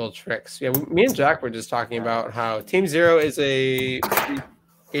technical tricks. Yeah, me and Jack were just talking about how Team Zero is a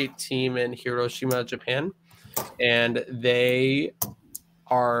skate team in Hiroshima, Japan, and they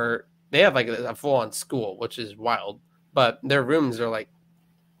have like a full-on school, which is wild, but their rooms are like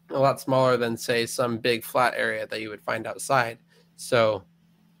a lot smaller than, say, some big flat area that you would find outside. So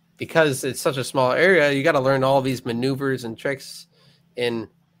because it's such a small area, you got to learn all these maneuvers and tricks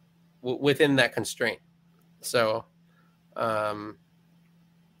within that constraint. So well,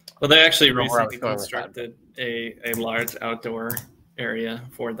 they actually recently constructed a large outdoor area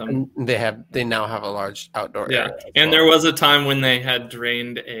for them. And they now have a large outdoor area. And there was a time when they had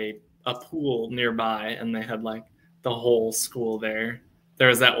drained a pool nearby, and they had like the whole school there. There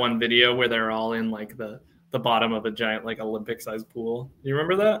was that one video where they're all in like the bottom of a giant like Olympic sized pool. You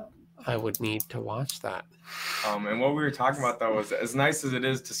remember that? I would need to watch that. And what we were talking about though was, as nice as it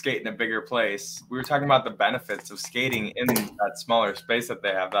is to skate in a bigger place, we were talking about the benefits of skating in that smaller space that they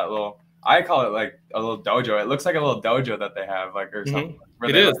have. That little, I call it like a little dojo. It looks like a little dojo that they have, like, or something.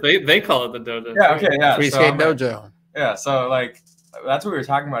 It is. They call it the dojo. Yeah. Okay. Yeah. Free skate dojo. Yeah. So like, that's what we were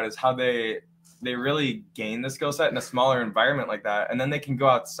talking about, is how they really gain the skill set in a smaller environment like that, and then they can go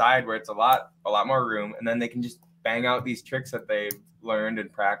outside where it's a lot more room, and then they can just bang out these tricks that they've learned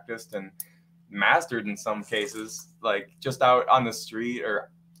and practiced and mastered in some cases, like just out on the street,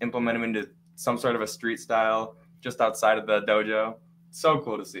 or implement them into some sort of a street style just outside of the dojo. So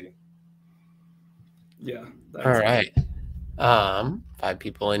cool to see. Yeah. All right. 5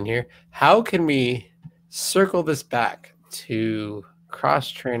 people in here. How can we circle this back to cross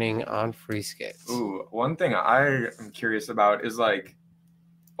training on free skates? Ooh, one thing I am curious about is like,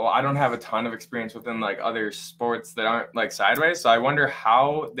 well, I don't have a ton of experience within like other sports that aren't like sideways, so I wonder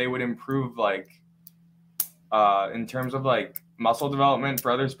how they would improve like in terms of like muscle development for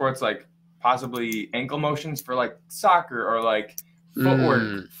other sports, like possibly ankle motions for like soccer, or like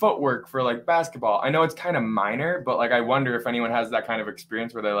footwork for like basketball. I know it's kind of minor, but like I wonder if anyone has that kind of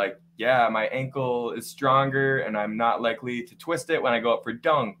experience where they're like, yeah, my ankle is stronger and I'm not likely to twist it when I go up for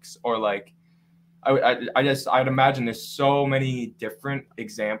dunks, or like I'd imagine there's so many different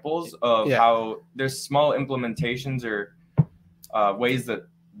examples of how there's small implementations or ways that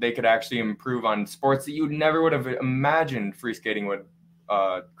they could actually improve on sports that you never would have imagined free skating would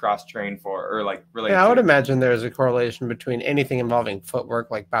cross train for, or like related. Yeah, I would to imagine there's a correlation between anything involving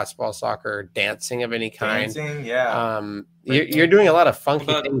footwork, like basketball, soccer, dancing of any kind. dancing. Yeah, You're doing a lot of funky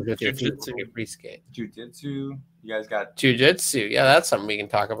What about things with your feet jujitsu? when you free skate. jujitsu. You guys got Jiu-jitsu, yeah, that's something we can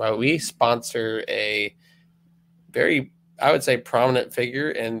talk about. We sponsor a very, I would say, prominent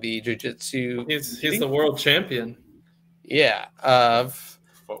figure in the jiu-jitsu. He's the world champion. Yeah, of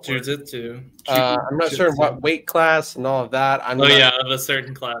footwork. Jiu-jitsu. I'm not sure what weight class and all of that. I'm Oh not, yeah, of a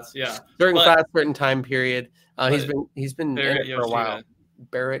certain class. Yeah, certain But- class, certain time period. He's but been in Barrett it for a while. Yoshida.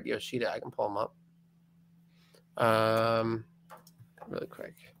 Barrett Yoshida, I can pull him up. Really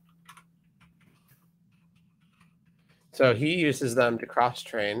quick. So he uses them to cross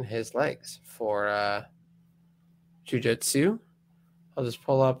train his legs for jiu-jitsu. I'll just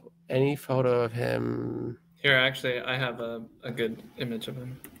pull up any photo of him. Here, actually, I have a good image of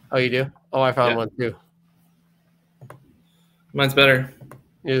him. Oh, you do? Oh, I found Yeah. one too. Mine's better.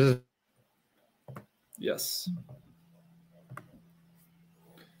 Here's- Yes.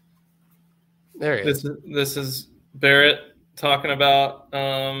 There he is. This is Barrett talking about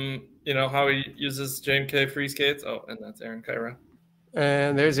how he uses JMK free skates. Oh, and that's Aaron Cairo.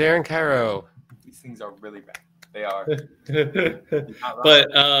 And there's Aaron Cairo. These things are really bad. They are. But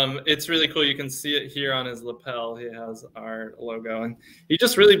it's really cool. You can see it here on his lapel. He has our logo, and he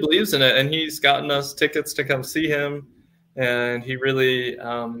just really believes in it. And he's gotten us tickets to come see him, and he really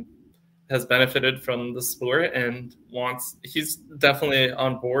has benefited from the sport and he's definitely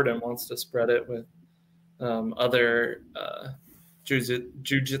on board and wants to spread it with other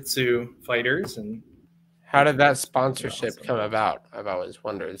jiu-jitsu fighters. And How did that sponsorship come about? I've always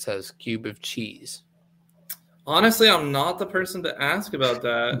wondered. It says Cube of Cheese. honestly, I'm not the person to ask about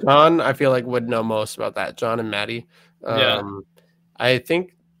that. John, I feel like, would know most about that. John and Maddie. Yeah. I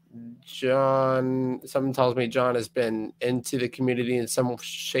think John, something tells me John has been into the community in some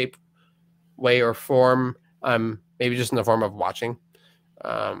shape, way, or form, maybe just in the form of watching,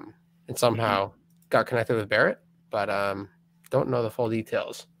 and somehow got connected with Barrett, but don't know the full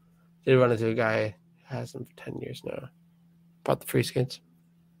details. Did run into a guy who has him for 10 years now. Bought the Freeskates.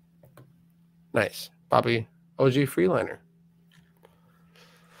 Nice. Bobby, OG Freeliner.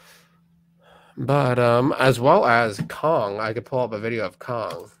 But as well as Kong, I could pull up a video of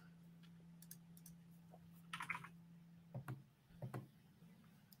Kong.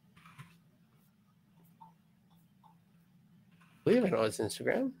 I believe I know his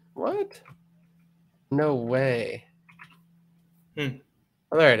Instagram. What? No way.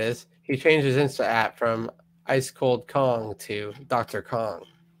 Oh, there it is. He changed his Insta app from Ice Cold Kong to Dr. Kong.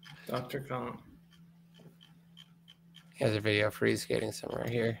 Dr. Kong. He has a video of free skating somewhere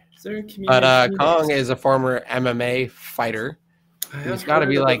here. Is there a community? But Kong is a former MMA fighter. He's got to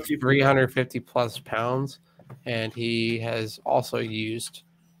be like 350 plus pounds. And he has also used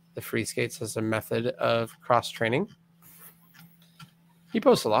the free skates as a method of cross training. He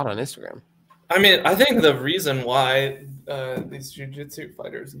posts a lot on Instagram. I mean, I think the reason why these jiu-jitsu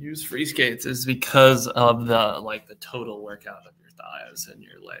fighters use free skates is because of the total workout of your thighs and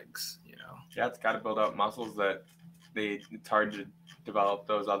your legs. Yeah, it's got to build up muscles that it's hard to develop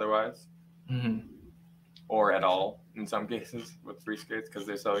those otherwise, or at all in some cases with free skates because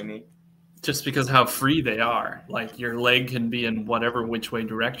they're so unique. Just because how free they are, like your leg can be in whatever which way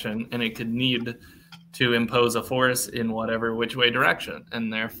direction, and it could need to impose a force in whatever which way direction,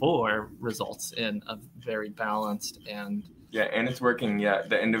 and therefore results in a very balanced and and it's working. Yeah,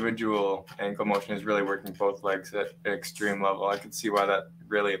 the individual ankle motion is really working both legs at an extreme level. I can see why that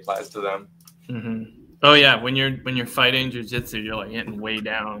really applies to them. Oh yeah, when you're fighting jiu-jitsu, you're like hitting way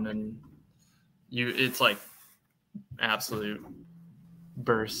down, and it's like absolute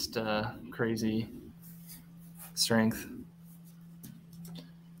burst, crazy strength.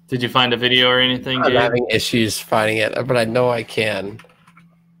 Did you find a video or anything, I'm Gabe? having issues finding it, but I know I can.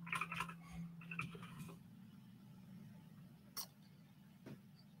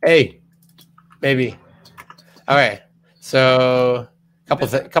 Hey, maybe. All right. So,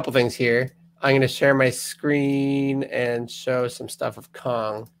 couple things here. I'm going to share my screen and show some stuff of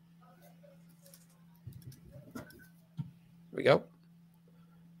Kong. Here we go.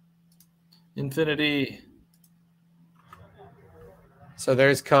 Infinity. So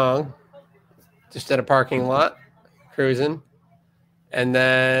there's Kong, just at a parking lot, cruising. And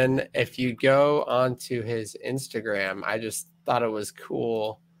then if you go onto his Instagram, I just thought it was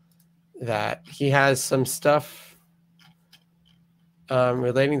cool that he has some stuff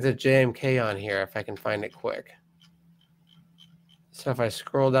relating to JMK on here, if I can find it quick. So if I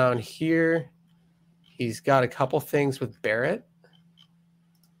scroll down here, he's got a couple things with Barrett.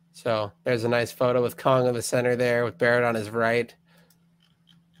 So there's a nice photo with Kong in the center there with Barrett on his right.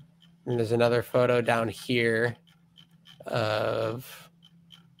 And there's another photo down here of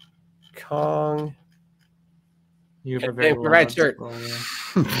Kong. You have a And very the right loud shirt. scroll.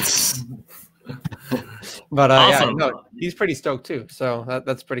 But Awesome. yeah, no, he's pretty stoked too. So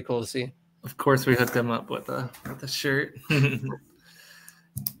that's pretty cool to see. Of course, we hooked him up with a shirt.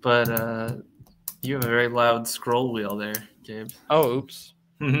 But you have a very loud scroll wheel there, Gabe. Oh, oops.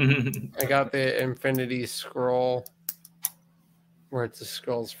 I got the Infinity Scroll where it just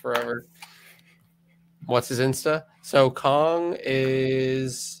scrolls forever. What's his Insta? So Kong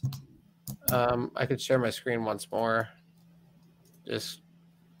is I could share my screen once more. Just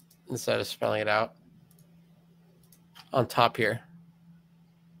instead of spelling it out. On top here.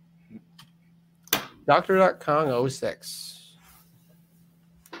 Dr.Kong06.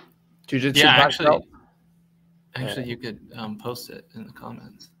 Jiu-Jitsu. Yeah, belt. actually, you could post it in the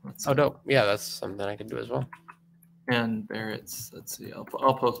comments. Oh, dope. Yeah, that's something I could do as well. And Barrett's. Let's see.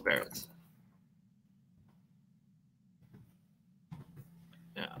 I'll post Barrett's.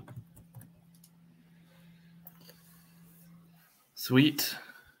 Yeah. Sweet.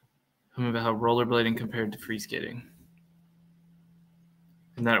 Tell me about how rollerblading compared to free skating.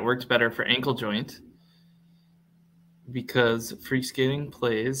 And that it worked better for ankle joint because free skating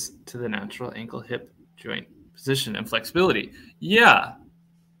plays to the natural ankle hip joint position and flexibility. Yeah.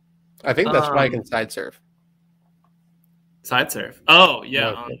 I think that's why I can side surf. Side surf. Oh,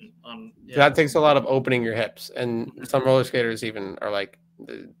 yeah. Yeah. That takes a lot of opening your hips. And some roller skaters even are like,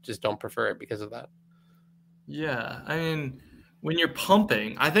 just don't prefer it because of that. Yeah. I mean, when you're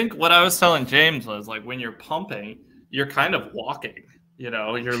pumping, I think what I was telling James was like when you're pumping, you're kind of walking. You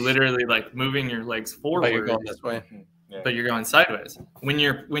know, you're literally like moving your legs forward. But you're going this way. But you're going sideways. When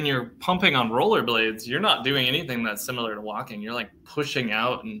you're pumping on rollerblades, you're not doing anything that's similar to walking. You're like pushing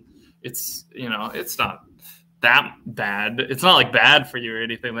out, and it's it's not that bad. It's not like bad for you or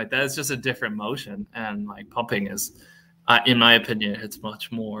anything like that. It's just a different motion, and like pumping is, in my opinion, it's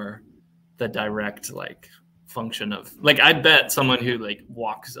much more the direct like function of like I bet someone who like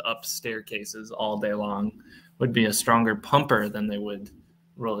walks up staircases all day long would be a stronger pumper than they would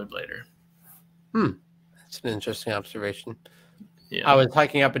rollerblader. That's an interesting observation. Yeah. I was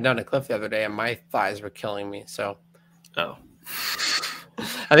hiking up and down a cliff the other day and my thighs were killing me. So I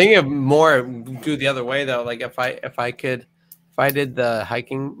think it more do the other way though. Like if I did the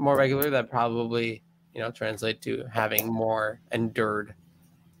hiking more regular, that probably, translate to having more endurable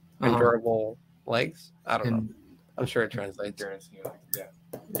legs. I don't know. I'm sure it translates.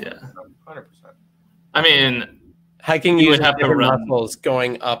 Yeah. 100%. I mean, hiking you would have different muscles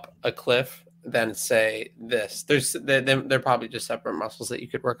going up a cliff than say this. They're probably just separate muscles that you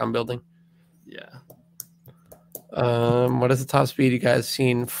could work on building. Yeah. What is the top speed you guys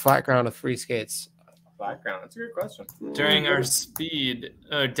seen flat ground with free skates? Flat ground. That's a good question. During our speed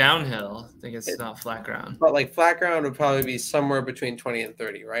downhill, I think it's not flat ground. But like flat ground would probably be somewhere between 20 and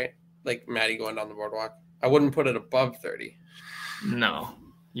 30, right? Like Maddie going down the boardwalk. I wouldn't put it above 30. No.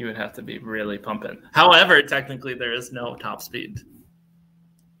 You would have to be really pumping. However, technically there is no top speed.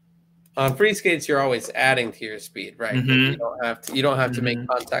 On free skates, you're always adding to your speed, right? Mm-hmm. You don't have to make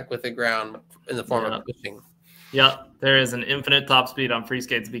contact with the ground in the form of pushing. Yep, there is an infinite top speed on free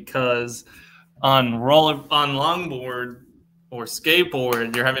skates because on longboard or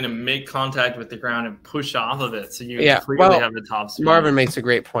skateboard, you're having to make contact with the ground and push off of it. So you clearly have the top speed. Marvin makes a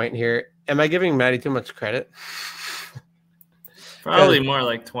great point here. Am I giving Maddie too much credit? Probably more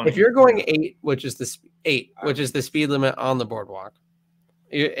like 20. If you're going 8, which is the speed limit on the boardwalk,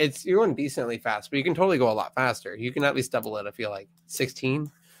 you're going decently fast, but you can totally go a lot faster. You can at least double it. I feel like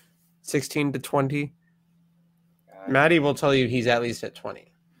 16 to 20. Maddie will tell you he's at least at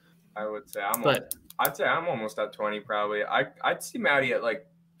 20. I would say I'm almost at 20 probably. I'd see Maddie at like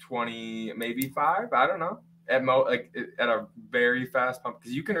 20, maybe 5. I don't know. At a very fast pump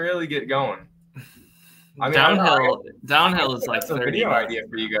because you can really get going. I mean, downhill is like 30. Video idea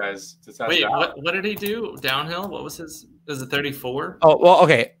for you guys to test. Wait, what did he do? Downhill? What was his? Is it 34? Oh well,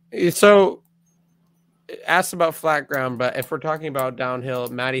 okay. So asked about flat ground, but if we're talking about downhill,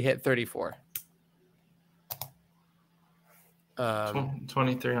 Maddie hit 34.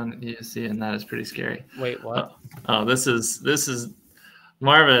 23 on ESC, and that is pretty scary. Wait, what? Oh, this is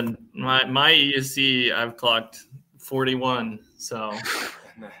Marvin. My ESC, I've clocked 41. So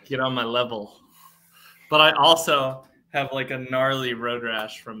get on my level. But I also have like a gnarly road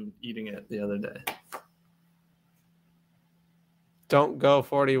rash from eating it the other day. Don't go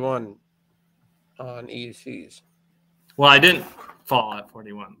 41 on ECs. Well, I didn't fall at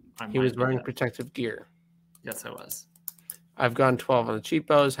 41. He was wearing protective gear. Yes, I was. I've gone 12 on the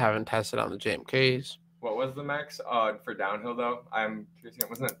cheapos. Haven't tested on the JMKs. What was the max for downhill though? I'm curious.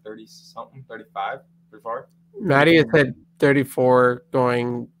 Wasn't it 30 something, 35, 34? Maddie has hit 34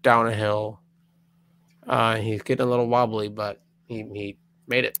 going down a hill. He's getting a little wobbly, but he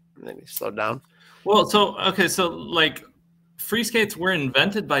made it, and then he slowed down. Well, so like free skates were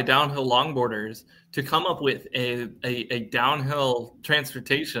invented by downhill longboarders to come up with a downhill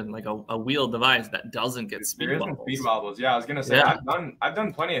transportation, like a wheel device that doesn't get speed wobbles. Speed wobbles. Yeah, I was gonna say I've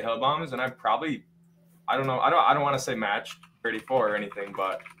done plenty of hill bombs, and I've probably I don't want to say matched 34 or anything,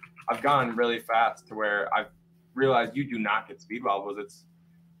 but I've gone really fast to where I've realized you do not get speed wobbles.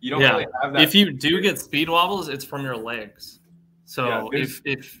 You don't really have that. If you do get speed wobbles, it's from your legs. So if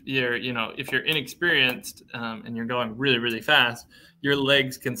you're inexperienced and you're going really, really fast, your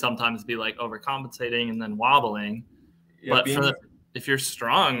legs can sometimes be like overcompensating and then wobbling. Yeah, but if you're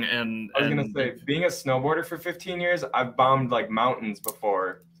strong and I was gonna say, being a snowboarder for 15 years, I've bombed like mountains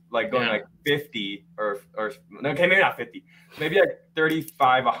before, like going like 50 or okay, maybe not 50, maybe like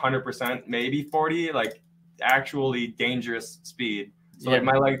 35, 100%, maybe 40, like actually dangerous speed. So like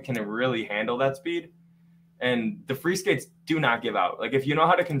my leg can really handle that speed. And the free skates do not give out. Like if you know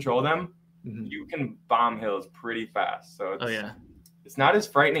how to control them, you can bomb hills pretty fast. So it's not as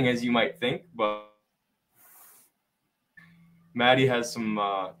frightening as you might think, but Maddie has some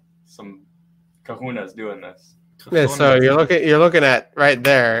kahunas doing this. Yeah, so you're looking at right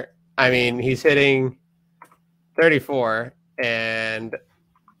there. I mean, he's hitting 34, and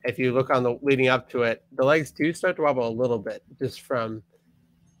if you look on the leading up to it, the legs do start to wobble a little bit, just from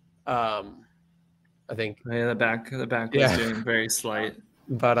I think the back was doing very slight,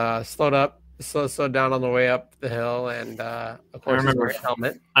 but slowed down on the way up the hill, and of course he's wearing a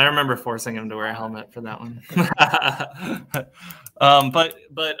helmet. I remember forcing him to wear a helmet for that one.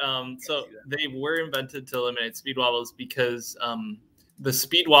 So they were invented to eliminate speed wobbles because the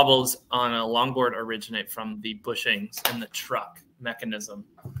speed wobbles on a longboard originate from the bushings and the truck mechanism.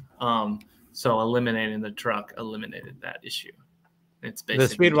 So eliminating the truck eliminated that issue. It's basically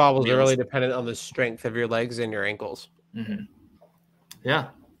the speed wobbles are really dependent on the strength of your legs and your ankles. Yeah,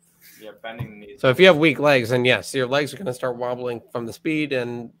 bending the knees. So if you have weak legs, then yes, your legs are going to start wobbling from the speed,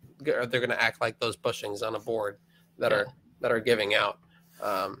 and they're going to act like those bushings on a board that are giving out.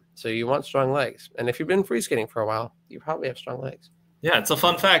 So you want strong legs, and if you've been free skating for a while, you probably have strong legs. Yeah, it's a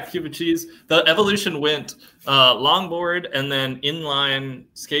fun fact. Cuba cheese. The evolution went longboard and then inline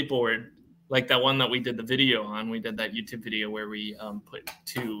skateboard. Like that one that we did the video on. We did that YouTube video where we put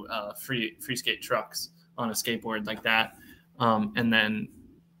two free skate trucks on a skateboard like that, and then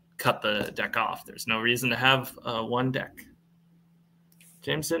cut the deck off. There's no reason to have one deck.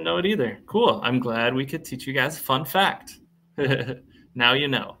 James didn't know it either. Cool. I'm glad we could teach you guys a fun fact. Now you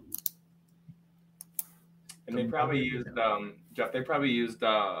know. And they probably used, Jeff,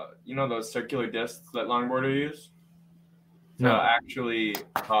 those circular discs that longboarders use? To actually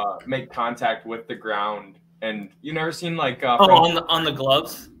make contact with the ground. And you never seen like on the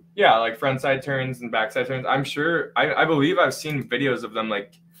gloves? Yeah, like front side turns and back side turns. I'm sure I believe I've seen videos of them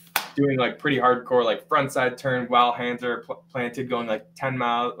like doing like pretty hardcore like front side turn while hands are planted, going like 10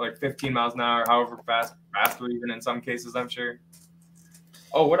 miles, like 15 miles an hour, however faster even in some cases, I'm sure.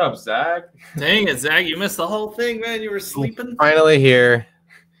 Oh, what up, Zach? Dang it, Zach, you missed the whole thing, man. You were sleeping. Finally here.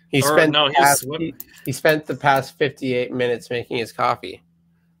 He spent the past 58 minutes making his coffee.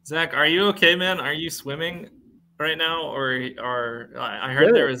 Zach, are you okay, man? Are you swimming right now, or I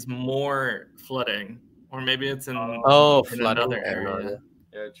heard there is more flooding, or maybe it's in another area.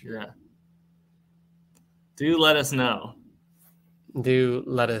 Yeah, true. Yeah. Do let us know.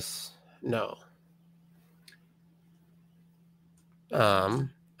 All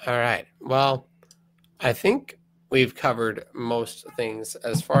right. Well, I think we've covered most things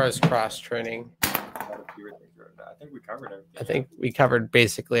as far as cross training. I think we covered everything. I think we covered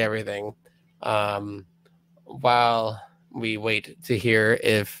basically everything. While we wait to hear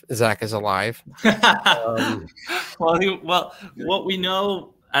if Zach is alive. Well, what we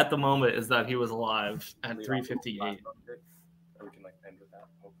know at the moment is that he was alive at 3:58. We can like end with that.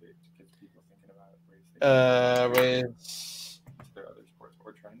 Hopefully, it gets people thinking about it. Is there other sports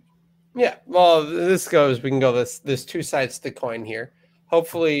we're trying? Yeah, well, we can go there's two sides to the coin here.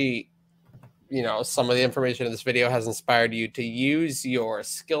 Hopefully, some of the information in this video has inspired you to use your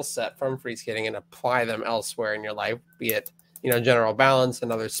skill set from free skating and apply them elsewhere in your life, be it, general balance,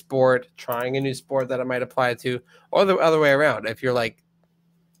 another sport, trying a new sport that it might apply to, or the other way around. If you're like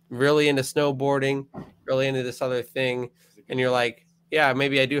really into snowboarding, really into this other thing, and you're like, yeah,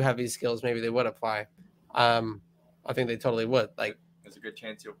 maybe I do have these skills, maybe they would apply. I think they totally would. Like, there's a good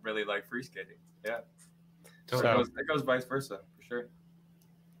chance you'll really like free skating. Yeah. So it goes vice versa, for sure.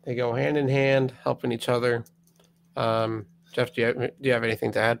 They go hand in hand, helping each other. Jeff, do you have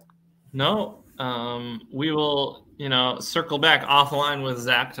anything to add? No. We will, circle back offline with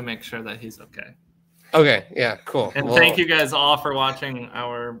Zach to make sure that he's okay. Okay. Yeah. Cool. And thank you guys all for watching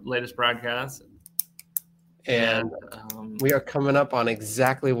our latest broadcast. And we are coming up on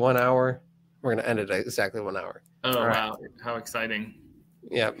exactly 1 hour. We're going to end it at exactly 1 hour. Oh, wow. How exciting.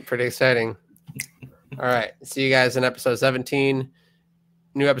 Yeah, pretty exciting. All right. See you guys in episode 17.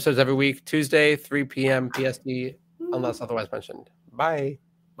 New episodes every week, Tuesday, 3 p.m. PST, unless otherwise mentioned. Bye.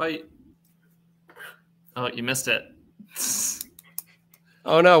 Bye. Oh, you missed it.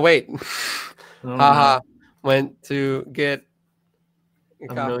 Oh, no, wait. Oh, Haha. Went to get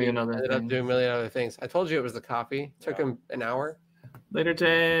a million other ended things. up doing a million other things. I told you it was the coffee. Took him an hour. Later,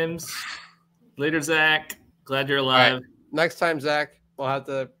 James. Later, Zach. Glad you're alive. Right. Next time, Zach, we'll have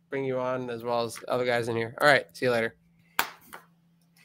to bring you on as well as other guys in here. All right. See you later.